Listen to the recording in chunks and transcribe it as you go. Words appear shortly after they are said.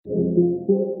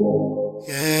Yeah,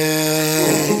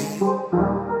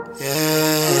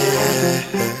 yeah,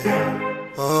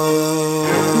 oh.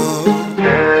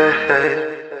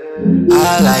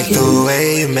 I like the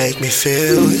way you make me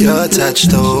feel, your touch,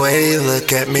 the way you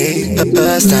look at me. The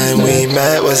first time we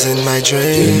met was in my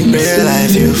dream. Real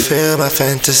life, you feel my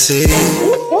fantasy.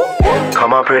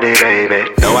 Come on, pretty baby.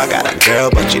 Know I got a girl,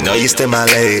 but you know you still my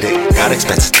lady. Got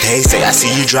expensive taste, say I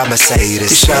see you drive Mercedes.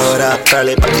 You showed up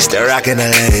early, but you still rockin' a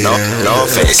lady. No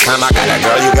FaceTime, I got a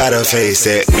girl, you gotta face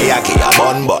it. Me, I keep a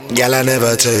bun, but girl, I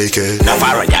never take it. Now if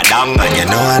I run you down, and you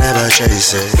know I never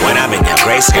chase it. When I'm in your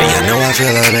grace, girl, you know I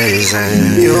feel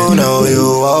amazing. You know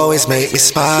you always make me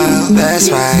smile. That's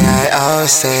why I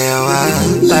always stay a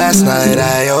while. Last night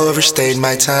I overstayed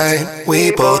my time.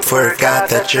 We both forgot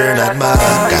that you're not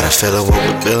mine. Got a feeling what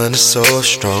we're feeling is so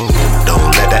strong.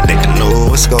 Don't let that nigga know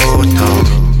what's going on.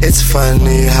 It's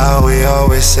funny how we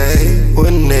always say,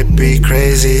 wouldn't it be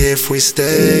crazy if we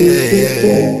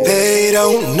stay? They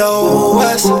don't know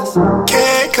us,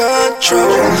 can't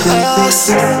control us.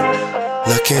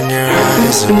 Look in your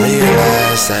eyes and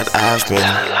realize that I've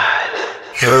been.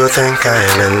 You think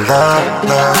I'm in love,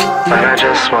 but I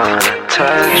just wanna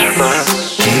touch, but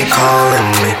keep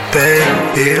calling me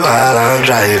baby while I'm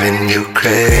driving you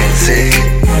crazy.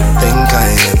 Think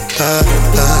I'm in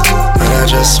love, but I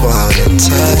just wanna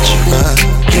touch, but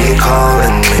keep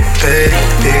calling me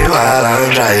baby while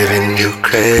I'm driving you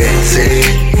crazy.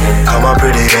 Come on,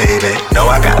 pretty baby. Know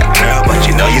I got a girl, but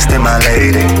you know you still my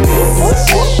lady.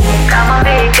 Come on,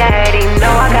 big daddy. Know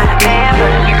I got a man,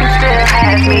 but you can still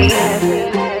have me.